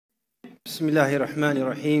بسم الله الرحمن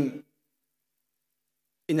الرحيم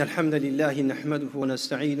إن الحمد لله نحمده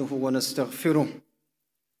ونستعينه ونستغفره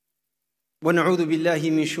ونعوذ بالله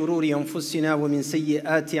من شرور أنفسنا ومن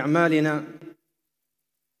سيئات أعمالنا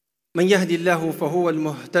من يهدي الله فهو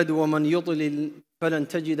المهتد ومن يضلل فلن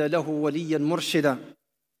تجد له وليا مرشدا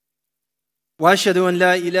وأشهد أن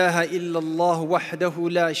لا إله إلا الله وحده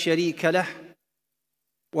لا شريك له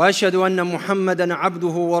وأشهد أن محمدا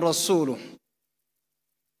عبده ورسوله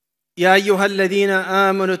يا أيها الذين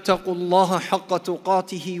آمنوا اتقوا الله حق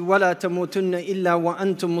تقاته ولا تموتن إلا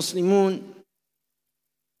وأنتم مسلمون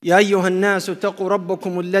يا أيها الناس اتقوا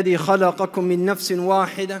ربكم الذي خلقكم من نفس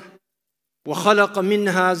واحدة وخلق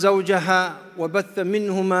منها زوجها وبث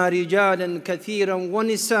منهما رجالا كثيرا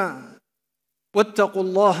ونساء واتقوا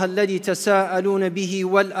الله الذي تساءلون به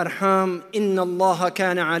والأرحام إن الله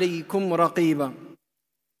كان عليكم رقيبا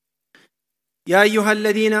يا أيها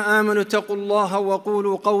الذين آمنوا اتقوا الله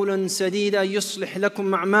وقولوا قولا سديدا يصلح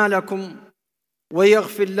لكم أعمالكم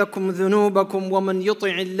ويغفر لكم ذنوبكم ومن يطع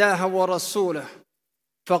الله ورسوله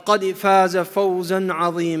فقد فاز فوزا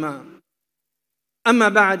عظيما أما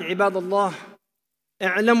بعد عباد الله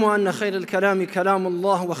اعلموا أن خير الكلام كلام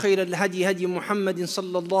الله وخير الهدي هدي محمد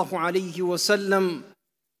صلى الله عليه وسلم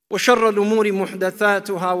وشر الأمور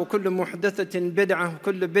محدثاتها وكل محدثة بدعة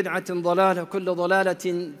وكل بدعة ضلالة وكل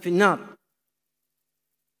ضلالة في النار.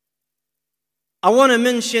 I want to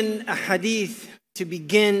mention a hadith to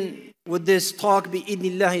begin with this talk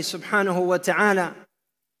bi'idhnillahi subhanahu wa ta'ala.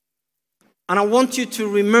 And I want you to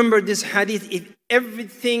remember this hadith. If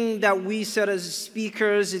everything that we said as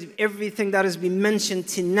speakers, if everything that has been mentioned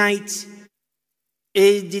tonight,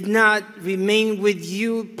 it did not remain with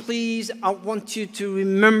you, please, I want you to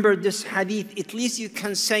remember this hadith. At least you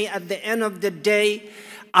can say at the end of the day,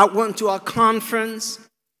 I went to a conference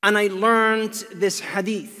and I learned this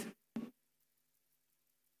hadith.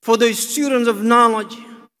 For the students of knowledge,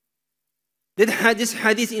 this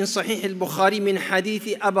hadith in Sahih al-Bukhari min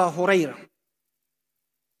hadith Abu Hurairah.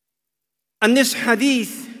 And this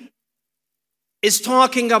hadith is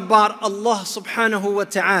talking about Allah subhanahu wa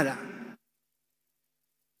ta'ala.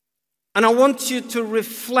 And I want you to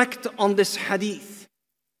reflect on this hadith.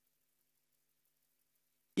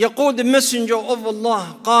 يقول the messenger of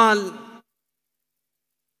Allah قال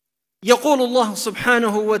يقول الله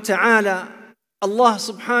سبحانه وتعالى Allah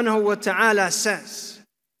subhanahu wa ta'ala says,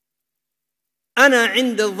 أَنَا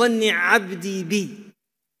عِنْدَ ظَنِّ عَبْدِي بِي.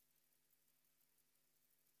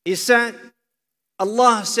 He said,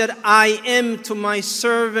 Allah said, I am to my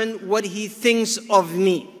servant what he thinks of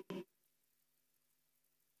me.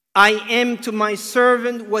 I am to my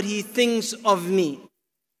servant what he thinks of me.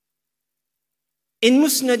 In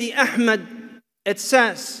Musnad Ahmad, it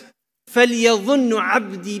says, فَلْيَظُنُّ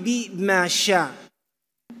عَبْدِي بِي مَا شَاءَ.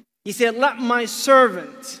 He said, let my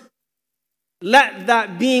servant, let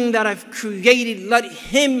that being that I've created, let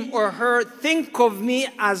him or her think of me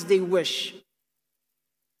as they wish.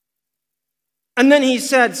 And then he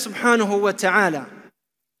said, subhanahu wa ta'ala,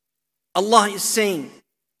 Allah is saying,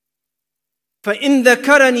 فَإِن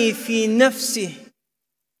ذَكَرَنِي فِي نَفْسِهِ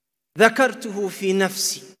ذَكَرْتُهُ فِي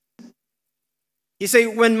نَفْسِي. He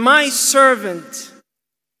said, when my servant,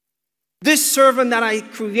 this servant that I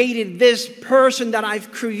created, this person that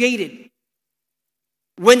I've created,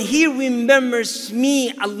 when he remembers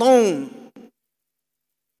me alone,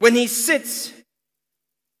 when he sits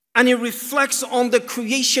and he reflects on the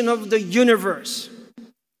creation of the universe,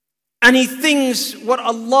 and he thinks what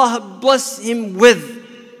Allah blessed him with,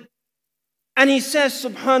 and he says,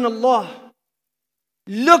 subhanallah,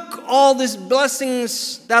 look all these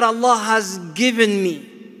blessings that Allah has given me.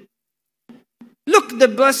 Look the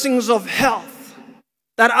blessings of health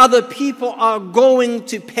that other people are going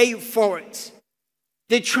to pay for it.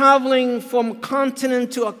 They're traveling from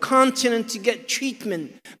continent to a continent to get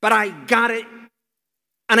treatment. But I got it,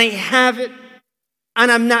 and I have it,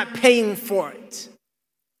 and I'm not paying for it.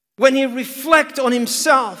 When he reflects on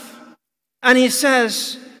himself, and he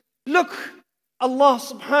says, look, Allah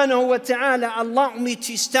subhanahu wa ta'ala allowed me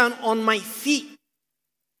to stand on my feet.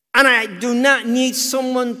 And I do not need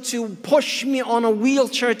someone to push me on a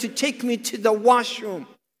wheelchair to take me to the washroom.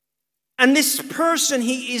 And this person,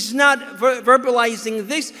 he is not verbalizing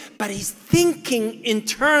this, but he's thinking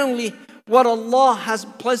internally what Allah has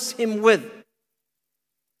blessed him with.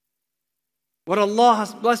 What Allah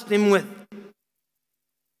has blessed him with.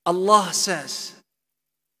 Allah says,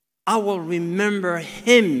 I will remember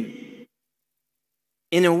him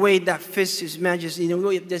in a way that fits His Majesty, in a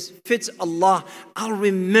way that fits Allah. I'll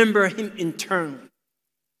remember him internally.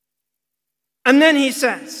 And then he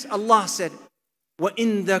says, Allah said,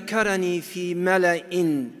 وَإِن ذَكَرَنِي فِي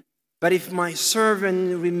مَلَئٍ But if my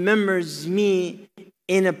servant remembers me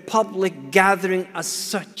in a public gathering as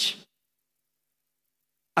such,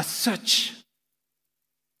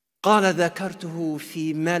 قال ذكرته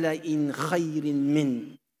في ملأ خير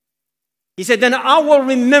من. He said, then I will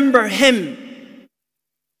remember him.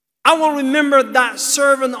 I will remember that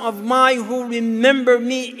servant of mine who remembered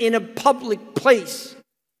me in a public place.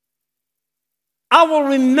 I will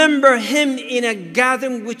remember him in a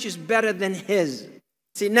gathering which is better than his.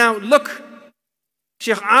 See, now look,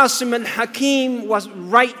 Sheikh Asim al-Hakim was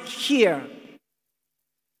right here.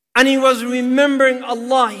 And he was remembering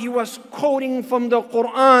Allah. He was quoting from the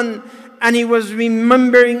Quran. And he was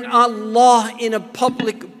remembering Allah in a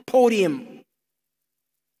public podium.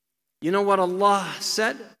 You know what Allah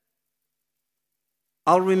said?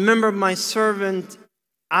 I'll remember my servant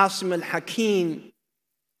Asim al-Hakim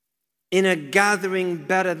in a gathering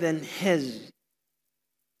better than his.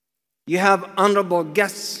 You have honorable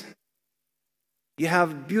guests. You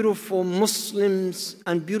have beautiful Muslims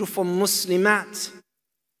and beautiful Muslimat.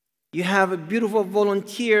 You have beautiful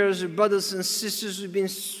volunteers, brothers and sisters who've been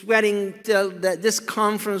sweating till that this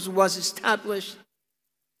conference was established.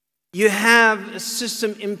 You have a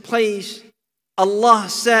system in place. Allah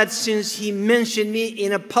said, since He mentioned me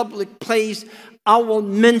in a public place, I will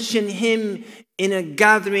mention Him in a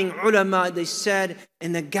gathering. Ulama, they said,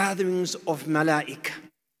 in the gatherings of malaika.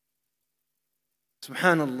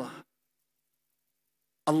 Subhanallah.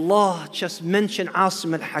 Allah just mentioned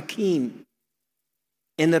Asim al-Hakim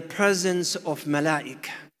in the presence of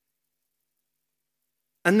malaika.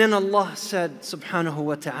 And then Allah said, subhanahu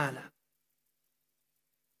wa ta'ala,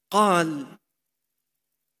 قال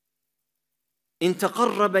إن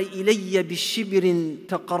تقرب إلي بشبر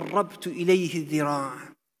تقربت إليه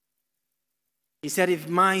ذراعا. He said, if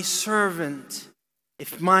my servant,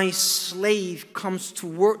 if my slave comes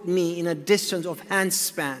toward me in a distance of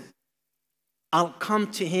handspan, I'll come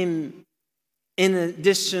to him in a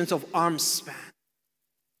distance of arm span.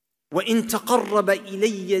 وَإِن تَقَرَّبَ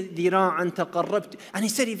إِلَيَّ ذِرَاعًا تَقَرَّبْتُ. And he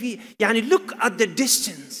said, if he, look at the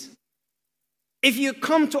distance. If you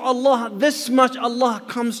come to Allah this much, Allah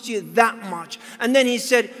comes to you that much. And then he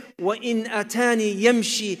said, وَإِنْ أَتَانِي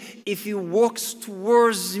يَمْشِي. If he walks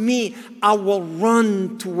towards me, I will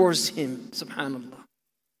run towards him. Subhanallah.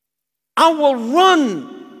 I will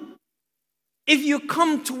run. If you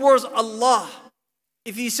come towards Allah,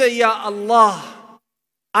 if you say, Ya Allah,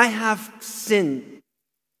 I have sinned.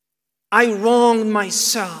 I wronged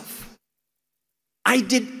myself. I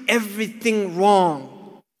did everything wrong.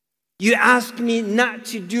 You asked me not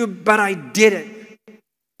to do it, but I did it.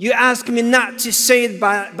 You asked me not to say it,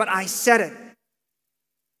 but I said it.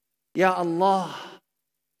 Ya Allah,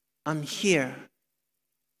 I'm here.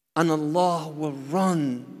 And Allah will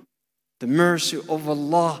run. The mercy of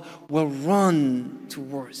Allah will run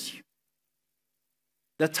towards you.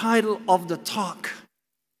 The title of the talk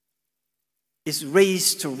is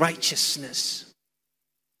Raised to Righteousness.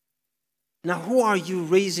 Now, who are you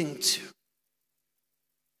raising to?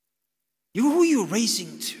 Who are you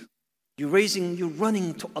raising to? You're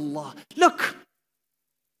running to Allah. Look,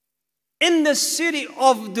 in the city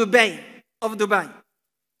of Dubai,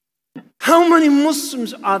 how many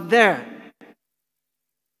Muslims are there?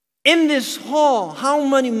 In this hall, how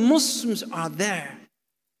many Muslims are there?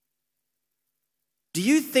 Do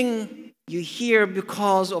you think you're here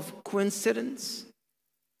because of coincidence?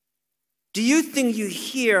 Do you think you're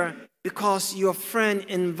here because your friend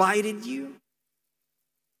invited you?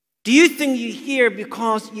 Do you think you're here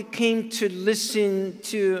because you came to listen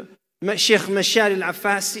to Sheikh Mashar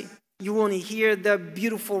al-Afasi? You want to hear the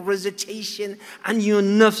beautiful recitation and your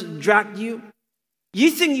nafs dragged you? You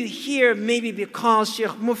think you're here maybe because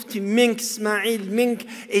Sheikh Mufti Mink, Ismail Mink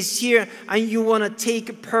is here and you want to take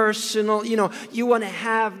a personal, you want to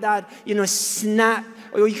have that, snap,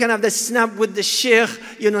 or you can have the snap with the Sheikh,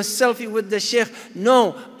 selfie with the Sheikh.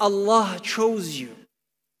 No, Allah chose you.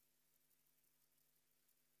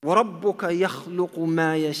 وَرَبُّكَ يَخْلُقُ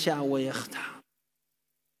مَا يَشَاءُ وَيَخْتَارُ.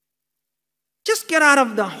 Just get out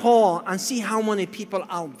of the hall and see how many people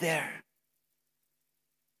out there.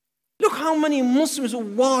 Look how many Muslims are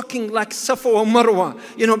walking like Safa or Marwa,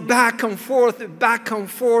 back and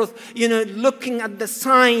forth, looking at the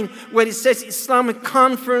sign where it says Islamic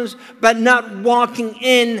conference, but not walking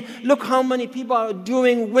in. Look how many people are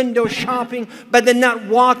doing window shopping, but they're not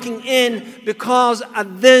walking in because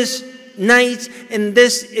at this night, at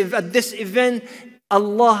this event,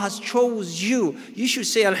 Allah has chose you. You should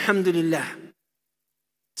say Alhamdulillah.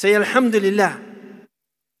 Say Alhamdulillah. You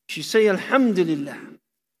should say Alhamdulillah.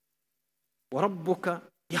 وَرَبُّكَ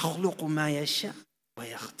يَخْلُقُ مَا يَشَاءُ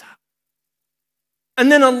وَيَخْتَارُ.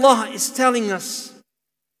 And then Allah is telling us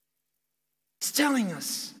He's telling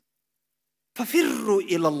us, فَفِرُّوا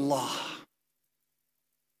إِلَى اللَّهِ.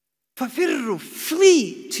 فَفِرُّوا,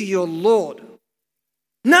 flee to your Lord.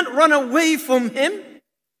 Not run away from Him,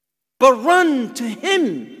 but run to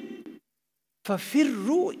Him.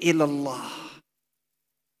 فَفِرُّوا إِلَى اللَّهِ.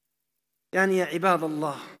 يعني يا عباد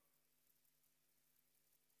الله,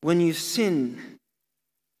 when you sin,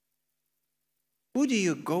 who do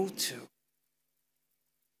you go to?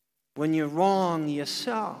 When you wrong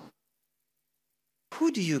yourself, who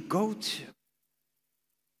do you go to?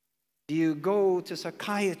 Do you go to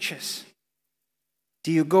psychiatrists?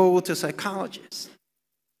 Do you go to psychologists?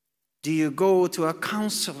 Do you go to a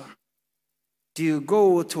counselor? Do you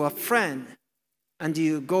go to a friend? And do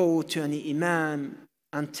you go to an imam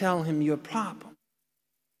and tell him your problem?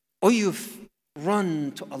 Or you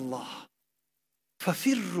run to Allah.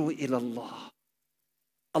 فَفِرُّوا إِلَى اللَّهِ.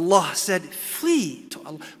 Allah said, flee to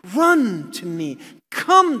Allah. Run to me.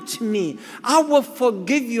 Come to me. I will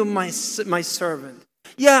forgive you, my servant.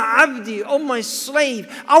 Ya abdi, oh my slave,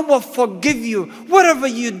 I will forgive you. Whatever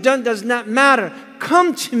you've done does not matter.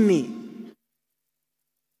 Come to me.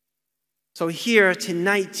 So here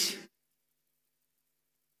tonight,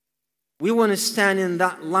 we want to stand in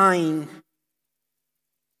that line,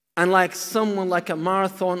 and like someone like a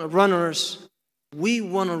marathon runners, we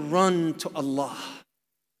want to run to Allah.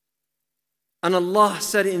 And Allah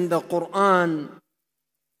said in the Quran,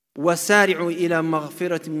 وَسَارِعُوا إِلَى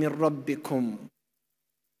مَغْفِرَةٍ مِّن رَبِّكُمْ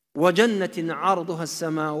وَجَنَّةٍ عَرْضُهَا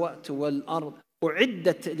السَّمَاوَاتُ وَالْأَرْضُ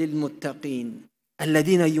أُعِدَّتْ لِلْمُتَّقِينَ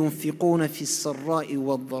الَّذِينَ يُنْفِقُونَ فِي السَّرَّاءِ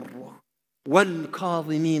وَالضَّرَّاءِ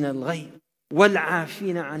وَالْكَاظِمِينَ الْغَيْظَ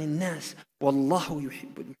وَالْعَافِينَ عَنِ النَّاسِ وَاللَّهُ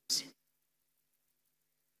يُحِبُّ الْمُحْسِنِينَ.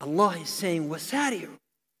 Allah is saying, وَسَارِعُوا.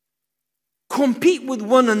 Compete with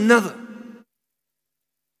one another.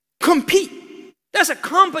 Compete. That's a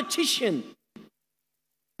competition.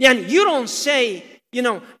 And you don't say,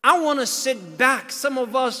 I want to sit back. Some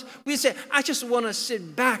of us, we say, I just want to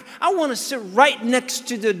sit back. I want to sit right next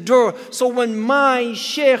to the door. So when my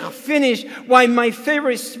sheikh finished, when my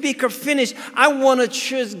favorite speaker finished, I want to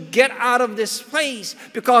just get out of this place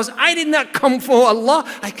because I did not come for Allah.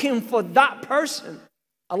 I came for that person.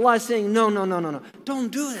 Allah is saying, no.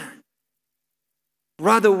 Don't do that.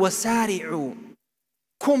 Rather, wasari'u.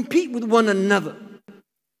 Compete with one another.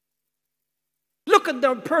 Look at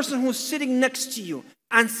the person who's sitting next to you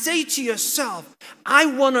and say to yourself, I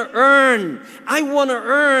want to earn. I want to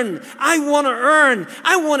earn. I want to earn.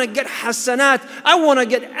 I want to get hasanat. I want to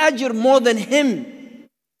get ajr more than him.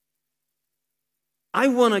 I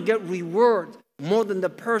want to get reward more than the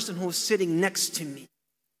person who's sitting next to me.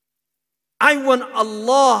 I want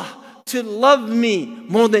Allah to love me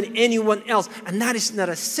more than anyone else. And that is not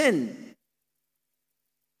a sin.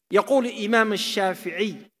 يقول الإمام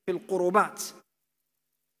الشافعي في القربات.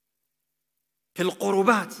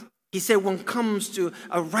 He said when it comes to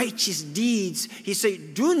righteous deeds, he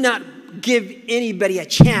said, do not give anybody a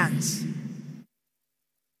chance.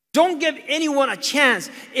 Don't give anyone a chance.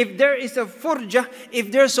 If there is a furja,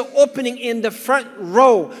 if there's an opening in the front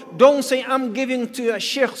row, don't say, I'm giving to a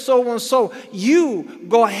sheikh so-and-so. You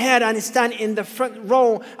go ahead and stand in the front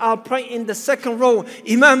row. I'll pray in the second row.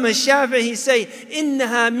 Imam al-Shafi'i, he say,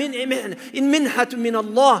 إِنَّهَا مِنْحَةٌ مِنَ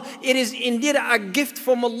اللَّهِ. It is indeed a gift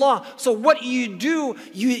from Allah. So what you do,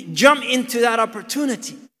 you jump into that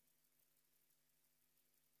opportunity.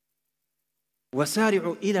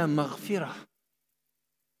 وَسَارِعُوا إِلَى مَغْفِرَةٍ.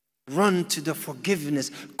 Run to the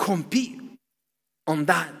forgiveness. Compete on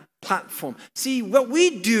that platform. See, what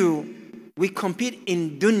we do, we compete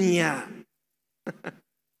in dunya.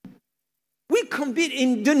 We compete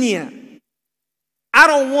in dunya. I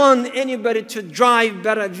don't want anybody to drive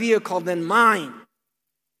better vehicle than mine.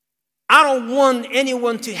 I don't want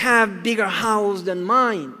anyone to have bigger house than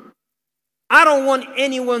mine. I don't want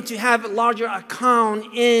anyone to have a larger account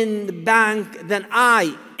in the bank than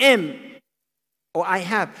I am or I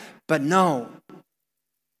have. But no.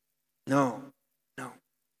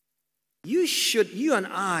 You and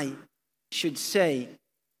I should say,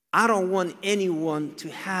 I don't want anyone to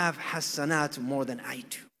have hasanat more than I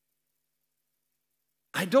do.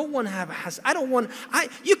 I don't want to have hasanat.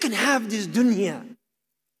 You can have this dunya.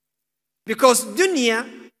 Because dunya,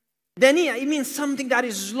 it means something that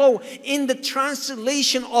is low. In the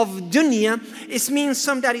translation of dunya, it means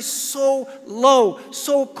something that is so low,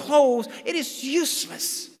 so close, it is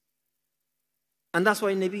useless. And that's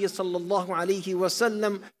why Nabi sallallahu alayhi wa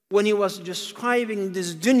sallam, when he was describing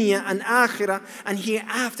this dunya and akhirah and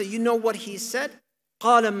hereafter, you know what he said?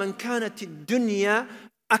 قَالَ مَنْ كَانَتِ الدُّنْيَا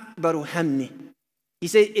أَكْبَرُ هَمِّهِ. He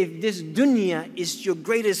said, if this dunya is your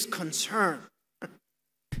greatest concern,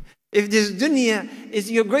 If this dunya is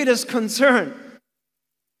your greatest concern,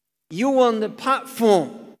 you want the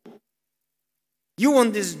platform. You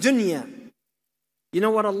want this dunya. You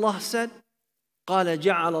know what Allah said? قال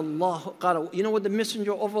جعل الله قال, you know what the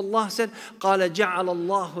messenger of Allah said? قال جعل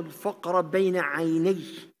الله الفقر بين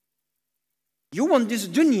عينيه. You want this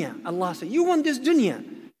dunya, Allah said. You want this dunya.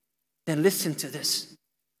 Then listen to this.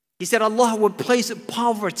 He said Allah will place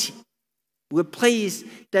poverty, will place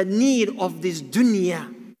the need of this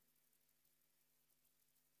dunya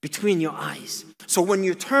between your eyes. So when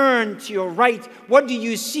you turn to your right, what do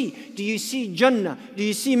you see? Do you see Jannah? Do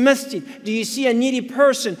you see masjid? Do you see a needy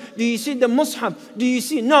person? Do you see the mushaf? Do you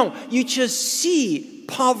see? No, you just see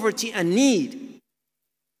poverty and need.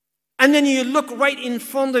 And then you look right in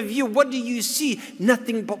front of you. What do you see?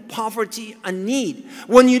 Nothing but poverty and need.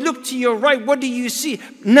 When you look to your right, what do you see?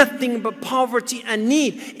 Nothing but poverty and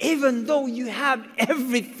need. Even though you have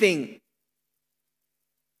everything.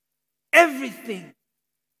 Everything.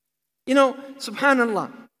 You know,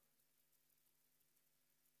 subhanallah,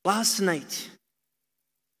 last night,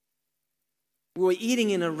 we were eating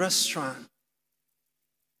in a restaurant.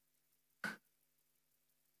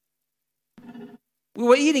 We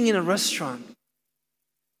were eating in a restaurant.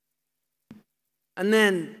 And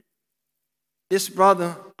then this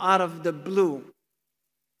brother, out of the blue,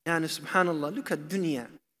 and subhanallah, look at dunya.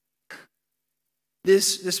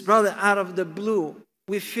 This brother, out of the blue,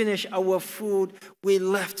 we finished our food, we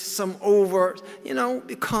left some over,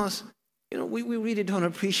 because, we really don't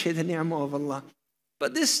appreciate the ni'mah of Allah.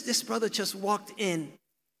 But this brother just walked in,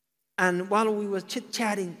 and while we were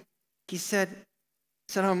chit-chatting, he said,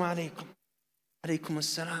 Assalamu alaikum. Alaikum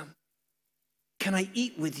assalam. Can I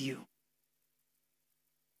eat with you?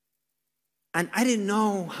 And I didn't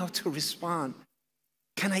know how to respond.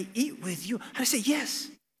 Can I eat with you? And I said, yes,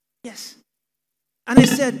 yes. And I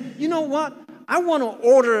said, you know what? I want to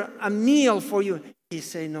order a meal for you. He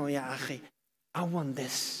said, no, ya akhi, I want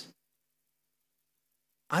this.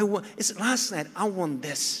 It's last night, I want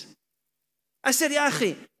this. I said, ya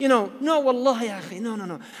akhi, no, wallahi, ya akhi,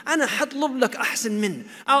 no. Ana hatlub lak ahsan min.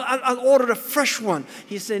 I'll order a fresh one.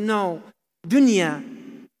 He said, no, dunya,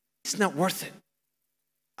 it's not worth it.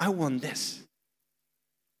 I want this.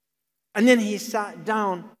 And then he sat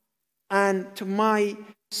down, and to my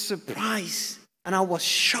surprise, and I was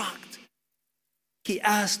shocked, he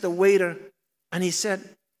asked the waiter, and he said,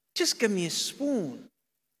 just give me a spoon.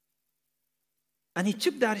 And he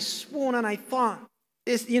took that spoon, and I thought,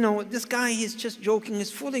 this guy, he's just joking,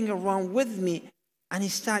 he's fooling around with me. And he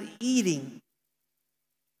started eating.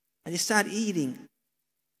 And he started eating.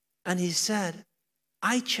 And he said,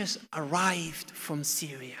 I just arrived from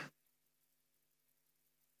Syria.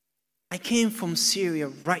 I came from Syria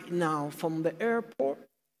right now, from the airport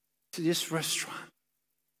to this restaurant.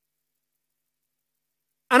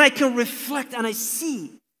 And I can reflect and I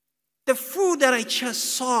see the food that I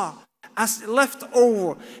just saw as left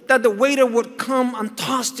over, that the waiter would come and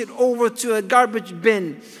toss it over to a garbage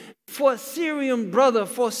bin. For a Syrian brother,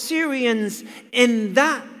 for Syrians in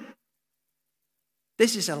that,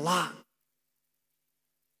 this is a lot.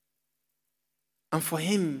 And for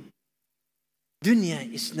him,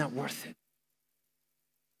 dunya is not worth it.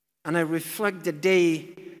 And I reflect the day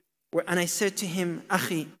and I said to him,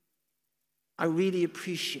 Akhi, I really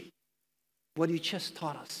appreciate what you just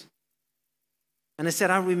taught us. And I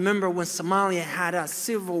said, I remember when Somalia had a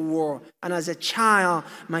civil war, and as a child,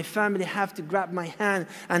 my family had to grab my hand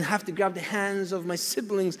and have to grab the hands of my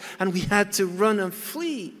siblings, and we had to run and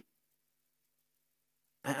flee.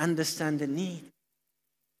 I understand the need.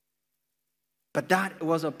 But that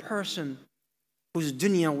was a person whose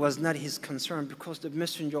dunya was not his concern, because the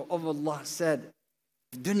Messenger of Allah said,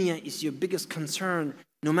 dunya is your biggest concern.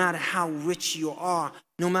 No matter how rich you are,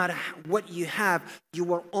 no matter what you have, you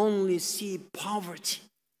will only see poverty.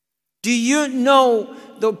 Do you know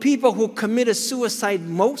the people who committed suicide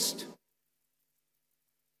most?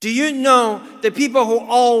 Do you know the people who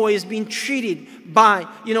always been treated by,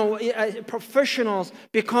 professionals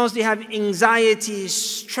because they have anxiety,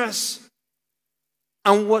 stress,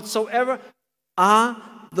 and whatsoever, are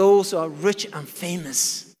those who are rich and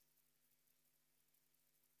famous?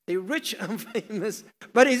 They're rich and famous,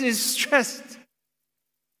 but he's stressed.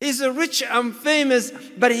 He's rich and famous,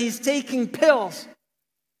 but he's taking pills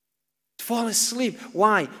to fall asleep.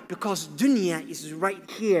 Why? Because dunya is right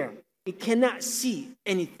here. It cannot see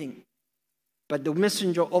anything. But the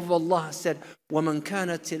Messenger of Allah said, وَمَنْ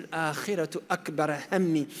كَانَتِ الْآخِرَةُ أَكْبَرَ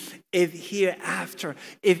هَمِّي. If hereafter,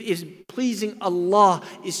 if pleasing Allah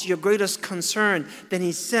is your greatest concern, then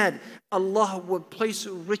he said, Allah will place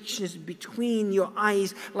richness between your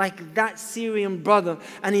eyes like that Syrian brother.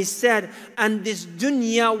 And he said, and this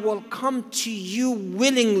dunya will come to you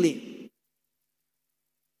willingly.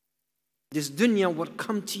 This dunya will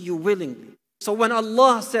come to you willingly. So when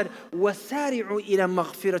Allah said, وَسَارِعُوا إِلَى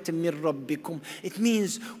مَغْفِرَةٍ مِّن رَبِّكُمْ, it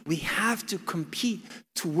means we have to compete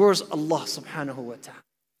towards Allah subhanahu wa ta'ala.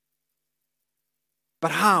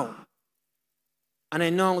 But how? And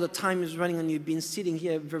I know the time is running and you've been sitting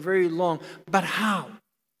here for very long, but how?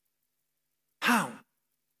 How?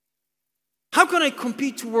 How can I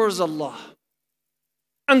compete towards Allah?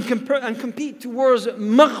 And compete towards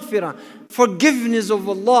maghfirah, forgiveness of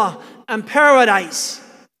Allah and paradise?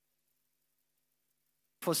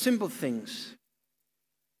 For simple things.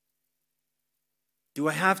 Do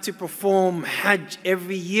I have to perform Hajj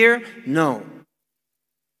every year? No.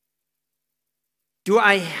 Do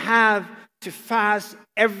I have to fast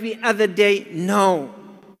every other day? No.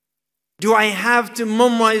 Do I have to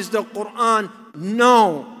memorize the Quran?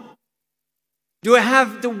 No. Do I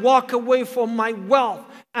have to walk away from my wealth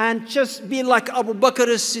and just be like Abu Bakr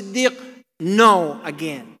as-Siddiq? No,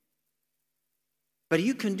 again. But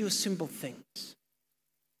you can do simple things.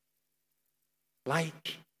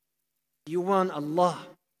 Like, you want Allah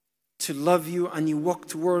to love you and you walk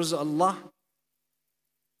towards Allah?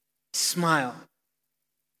 Smile.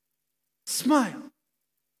 Smile.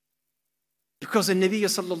 Because the Nabi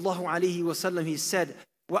sallallahu alayhi wa sallam, he said,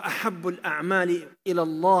 وَأَحَبُّ الْأَعْمَالِ إِلَى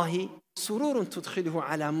اللَّهِ سُرُورٌ تُدْخِلُهُ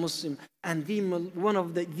عَلَى مُسْلِمٍ. And one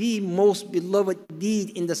of the most beloved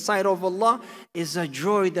deed in the sight of Allah is a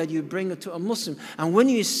joy that you bring to a Muslim. And when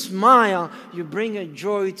you smile, you bring a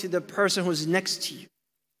joy to the person who's next to you.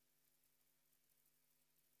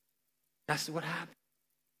 That's what happened.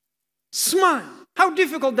 Smile. How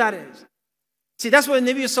difficult that is. See, that's why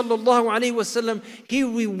Nabi sallallahu alayhi wa sallam, he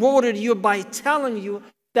rewarded you by telling you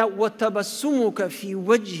that وَتَبَسُّمُكَ فِي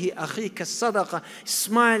وَجْهِ أَخِيكَ الصَّدَقَةِ.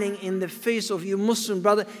 Smiling in the face of your Muslim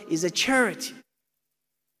brother is a charity.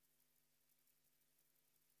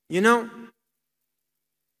 You know,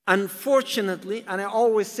 unfortunately, and I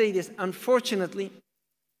always say this, unfortunately,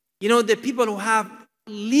 you know, the people who have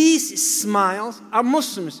least smiles are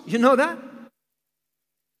Muslims. You know that?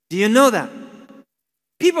 Do you know that?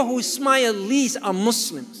 People who smile least are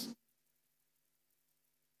Muslims.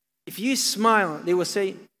 If you smile, they will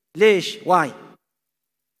say, Lesh, why?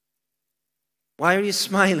 Why are you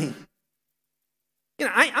smiling? You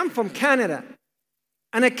know, I'm from Canada,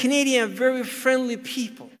 and a Canadian are very friendly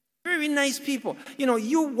people, very nice people. You know,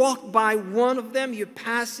 you walk by one of them, you're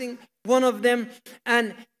passing one of them,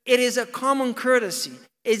 and it is a common courtesy.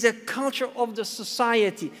 It's a culture of the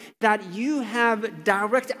society that you have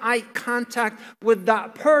direct eye contact with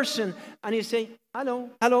that person, and you say,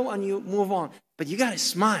 hello, hello, and you move on. But you got to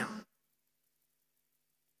smile.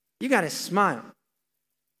 You got to smile.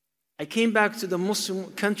 I came back to the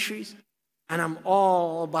Muslim countries, and I'm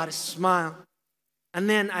all about a smile. And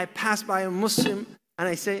then I pass by a Muslim, and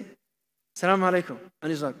I say, Assalamu alaikum.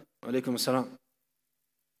 And he's like, Alaikum assalam.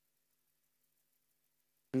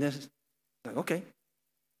 And then like, okay.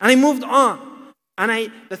 And I moved on.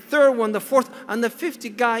 And the third one, the fourth, and the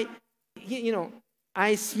fifth guy, you know,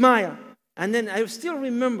 I smile. And then I still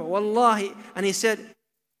remember, wallahi, and he said,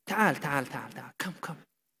 Ta'al, ta'al, ta'al, ta'al, come, come.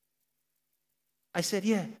 I said,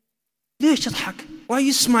 yeah. ليش تضحك? Why are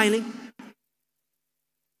you smiling?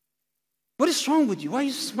 What is wrong with you? Why are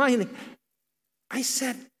you smiling? I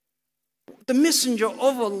said, the Messenger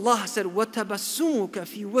of Allah said, وَتَبَسُّمُكَ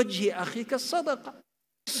فِي وَجْهِ أَخِيكَ الصَّدَقَةِ.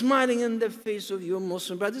 Smiling in the face of your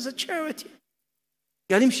Muslim brother is a charity.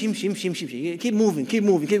 Keep moving, keep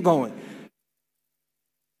moving, keep going.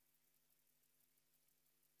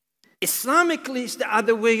 Islamically, it's the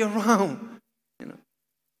other way around. You know,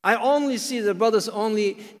 I only see the brothers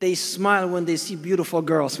they smile when they see beautiful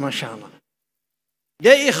girls, mashallah.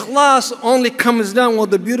 Their ikhlas only comes down when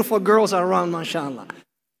the beautiful girls are around, mashallah.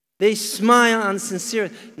 They smile and sincere.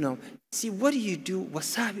 No. See, what do you do?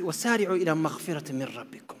 وَسَارِعُوا إِلَى مَغْفِرَةٍ مِّن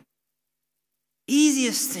رَبِّكُمْ.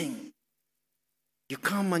 Easiest thing. You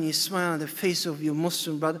come and you smile on the face of your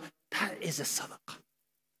Muslim brother. That is a sadaqah.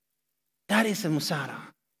 That is a musara.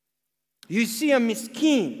 You see a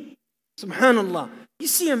miskeen. Subhanallah. You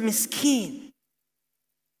see a miskeen.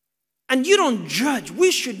 And you don't judge.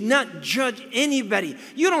 We should not judge anybody.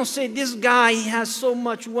 You don't say, this guy, he has so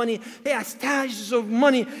much money. He has stashes of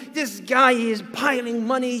money. This guy is piling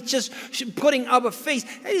money. He's just putting up a face.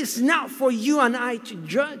 It is not for you and I to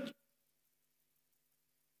judge.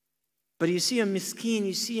 But you see a miskin,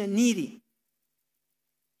 you see a needy.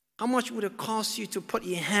 How much would it cost you to put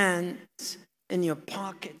your hands in your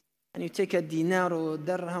pocket and you take a dinar or a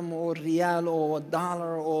dirham or riyal or a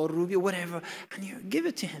dollar or a ruby, whatever, and you give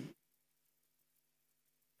it to him?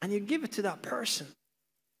 And you give it to that person.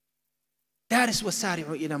 That is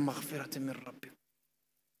وَسَارِعُوا إِلَى مَغْفِرَةٍ مِّن رَبِّكُمْ.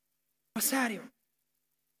 وَسَارِعُوا.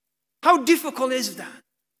 How difficult is that?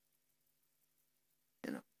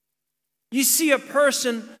 You see a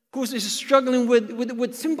person who is struggling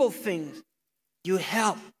with simple things. You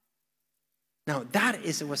help. Now that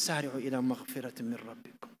is وَسَارِعُوا إِلَى مَغْفِرَةٍ مِّن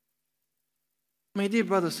رَبِّكُمْ. My dear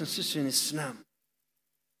brothers and sisters in Islam,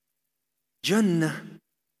 Jannah,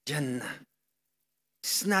 Jannah.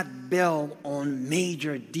 It's not built on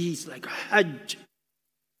major deeds like Hajj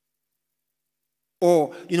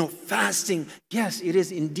or, fasting. Yes, it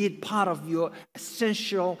is indeed part of your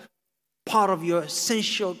essential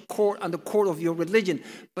core and the core of your religion.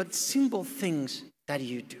 But simple things that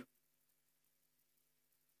you do.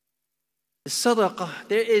 The sadaqah,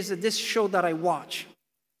 there is this show that I watch.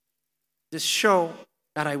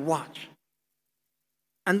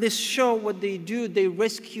 And this show, what they do, they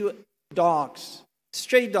rescue dogs.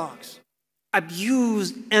 Stray dogs,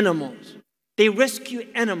 abused animals. They rescue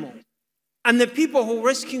animals. And the people who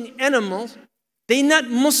rescue animals, they're not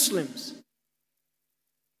Muslims.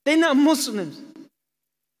 They're not Muslims.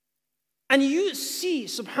 And you see,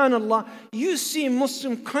 subhanAllah, you see in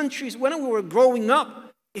Muslim countries, when we were growing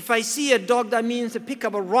up, if I see a dog, that means to pick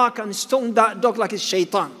up a rock and stone that dog like it's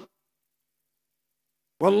shaitan.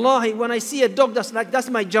 Wallahi, when I see a dog that's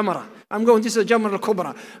my jamara. This is a jamara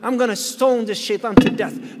al-kubra. I'm going to stone this shaitan to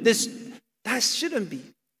death. That shouldn't be.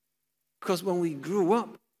 Because when we grew up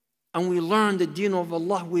and we learned the deen of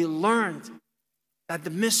Allah, we learned that the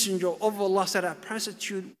messenger of Allah said a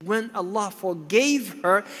prostitute, when Allah forgave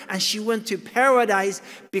her and she went to paradise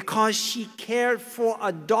because she cared for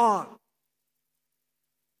a dog.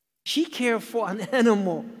 She cared for an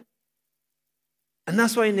animal. And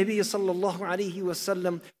that's why Nabi sallallahu alayhi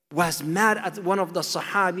wasallam was mad at one of the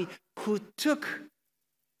Sahabi who took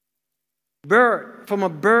from a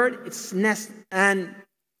bird, its nest and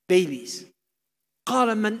babies.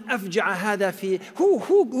 قال من أفجع هذا فيه.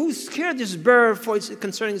 Who scared this bird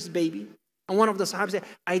concerning this baby? And one of the Sahabis said,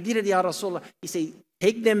 I did it, Ya Rasulullah. He said,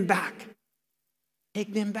 take them back.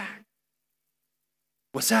 Take them back.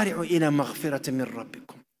 وَسَارِعُوا إِلَى مَغْفِرَةٍ مِّن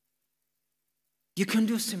رَبِّكُمْ. You can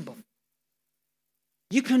do simple.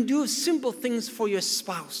 You can do simple things for your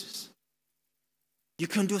spouses. You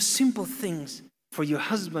can do simple things for your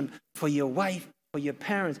husband, for your wife, for your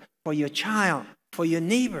parents, for your child, for your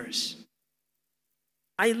neighbors.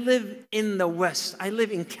 I live in the West. I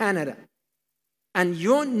live in Canada. And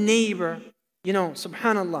your neighbor,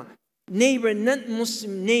 subhanAllah, neighbor,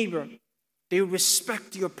 non-Muslim neighbor, they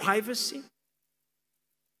respect your privacy.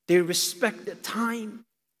 They respect the time.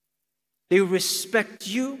 They respect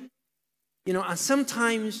you. And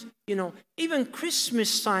sometimes, even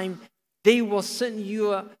Christmas time, they will send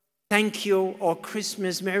you a thank you or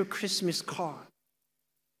Merry Christmas card.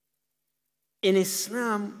 In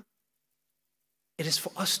Islam, it is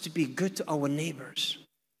for us to be good to our neighbors.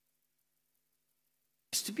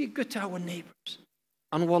 It's to be good to our neighbors.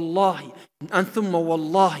 And wallahi, and thumma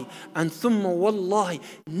wallahi, and thumma wallahi,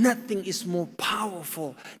 nothing is more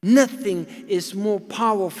powerful. Nothing is more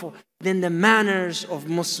powerful than the manners of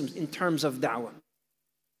Muslims in terms of da'wah.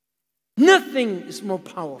 Nothing is more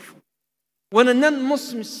powerful. When a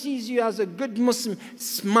non-Muslim sees you as a good Muslim,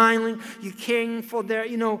 smiling, you caring for their,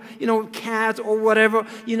 cat or whatever,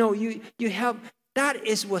 you help. That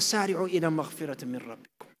is وَسَارِعُوا إِلَى مَغْفِرَةٍ مِّن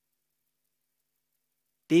رَبِّكُمْ.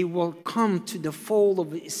 They will come to the fold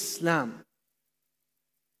of Islam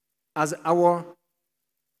as our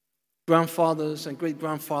grandfathers and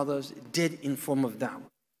great-grandfathers did in form of da'wah.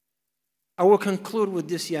 I will conclude with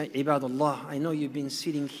this, ya ibadallah. I know you've been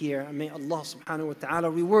sitting here. May Allah subhanahu wa ta'ala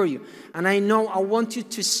reward you. And I know I want you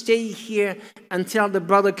to stay here until the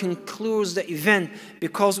brother concludes the event.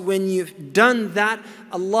 Because when you've done that,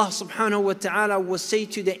 Allah subhanahu wa ta'ala will say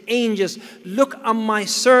to the angels, look on my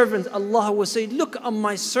servants. Allah will say, look on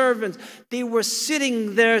my servants. They were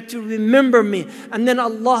sitting there to remember me. And then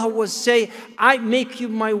Allah will say, I make you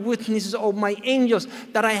my witnesses, or my angels,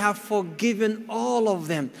 that I have forgiven all of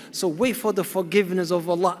them. So wait for the forgiveness of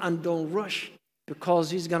Allah and don't rush,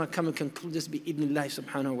 because He's going to come and conclude this bi-idhnillah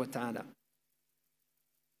subhanahu wa ta'ala.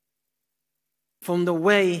 From the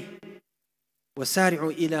way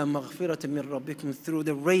وَسَارِعُوا إِلَى مَغْفِرَةٍ مِّن رَبِّكُمْ, through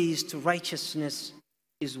the race to righteousness,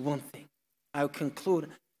 is one thing. I'll conclude,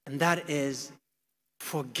 and that is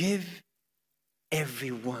forgive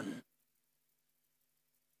everyone.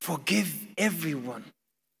 Forgive everyone.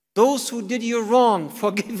 Those who did you wrong,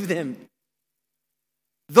 forgive them.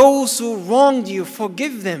 Those who wronged you,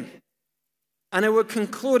 forgive them. And I will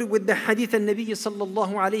conclude with the hadith al-Nabi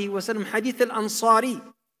sallallahu alayhi wa sallam, hadith al-Ansari.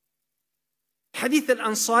 Hadith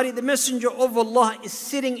al-Ansari, the Messenger of Allah is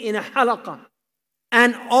sitting in a halaqah.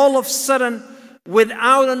 And all of a sudden,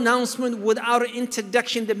 without announcement, without an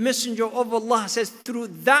introduction, the Messenger of Allah says, through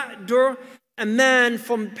that door, a man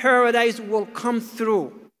from paradise will come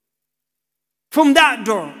through. From that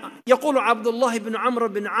door. يقول عبد الله بن عمرو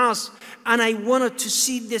بن عاص, and I wanted to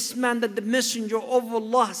see this man that the Messenger of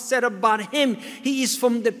Allah said about him, he is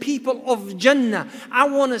from the people of Jannah. I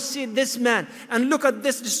want to see this man. And look at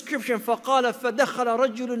this description. فقال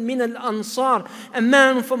فدخل رجل من الأنصار. A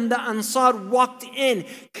man from the Ansar walked in,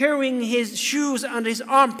 carrying his shoes under his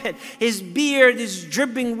armpit. His beard is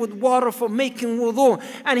dripping with water for making wudu.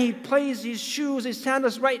 And he placed his shoes, his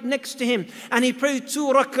sandals right next to him. And he prayed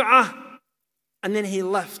 2 rak'ah. And then he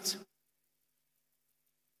left.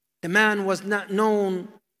 The man was not known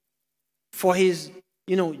for his,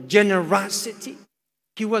 generosity.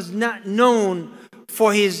 He was not known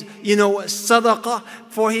for his, sadaqah,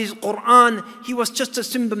 for his Quran. He was just a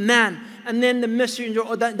simple man. And then the messenger,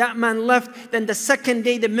 or that man left. Then the second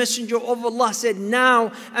day, the Messenger of Allah said,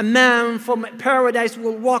 now a man from paradise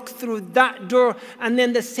will walk through that door. And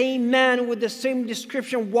then the same man with the same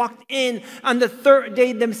description walked in. And the third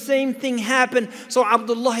day, the same thing happened. So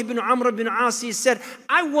Abdullah ibn Amr ibn As, he said,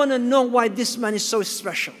 I want to know why this man is so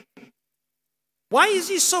special. Why is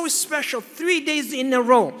he so special? 3 days in a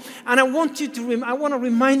row. And I want to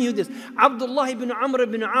remind you this. Abdullah ibn Amr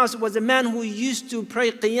ibn As was a man who used to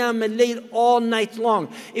pray Qiyam al-Layl all night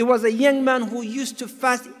long. It was a young man who used to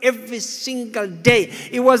fast every single day.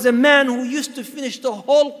 It was a man who used to finish the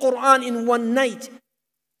whole Quran in one night.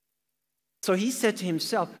 So he said to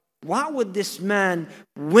himself, why would this man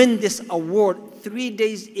win this award 3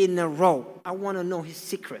 days in a row? I want to know his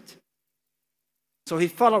secret. So he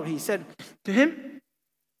followed, he said to him,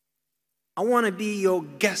 I want to be your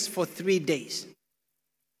guest for 3 days.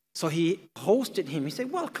 So he hosted him. He said,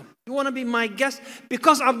 welcome. You want to be my guest?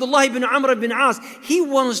 Because Abdullah ibn Amr ibn As, he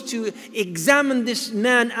wants to examine this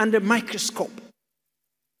man under microscope.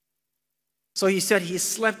 So he said he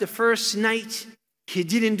slept the first night. He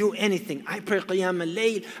didn't do anything. I pray Qiyam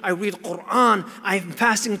al-Layl, I read Quran, I'm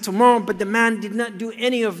fasting tomorrow, but the man did not do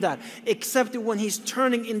any of that. Except when he's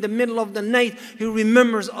turning in the middle of the night, he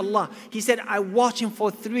remembers Allah. He said, I watched him for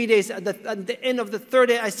 3 days. At the end of the third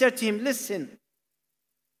day, I said to him, listen,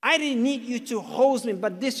 I didn't need you to host me,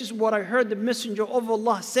 but this is what I heard the Messenger of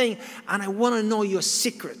Allah saying, and I want to know your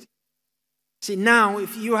secret. See, now,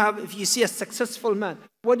 if you see a successful man,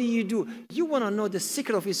 what do? You want to know the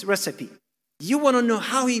secret of his recipe. You want to know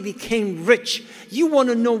how he became rich. You want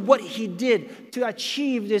to know what he did to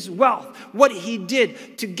achieve this wealth, what he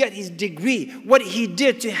did to get his degree, what he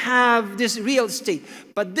did to have this real estate.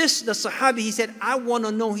 But the Sahabi, he said, I want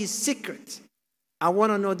to know his secret. I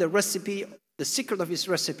want to know the recipe, the secret of his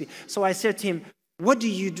recipe. So I said to him, what do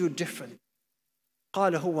you do different?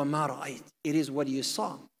 قال هو ما رأيت. It is what you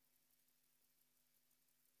saw.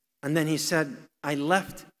 And then he said, I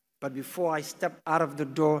left. But before I stepped out of the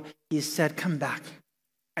door, he said, come back.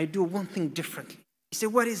 I do one thing differently. He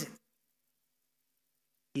said, what is it?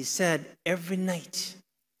 He said, every night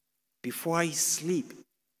before I sleep,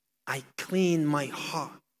 I clean my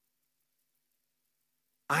heart.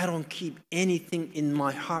 I don't keep anything in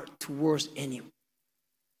my heart towards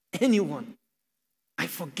anyone. I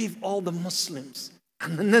forgive all the Muslims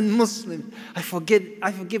and the non-Muslims. I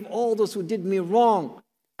forgive all those who did me wrong.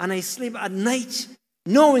 And I sleep at night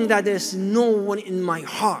knowing that there's no one in my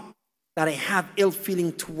heart that I have ill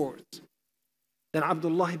feeling towards. Then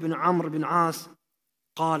Abdullah ibn Amr ibn As,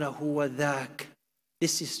 قال هو ذاك.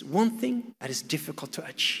 This is one thing that is difficult to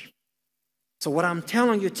achieve. So what I'm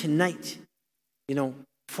telling you tonight,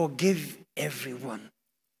 forgive everyone.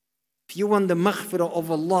 If you want the maghfirah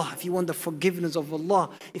of Allah, if you want the forgiveness of Allah,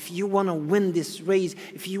 if you want to win this race,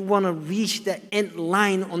 if you want to reach the end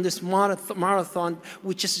line on this marathon,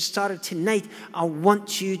 which just started tonight, I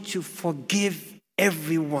want you to forgive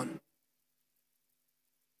everyone.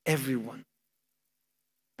 Everyone.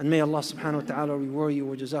 And may Allah subhanahu wa ta'ala reward you.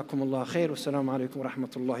 Wa jazakumullah khair. Wassalamu alaikum wa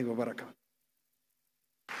rahmatullahi wa barakatuh.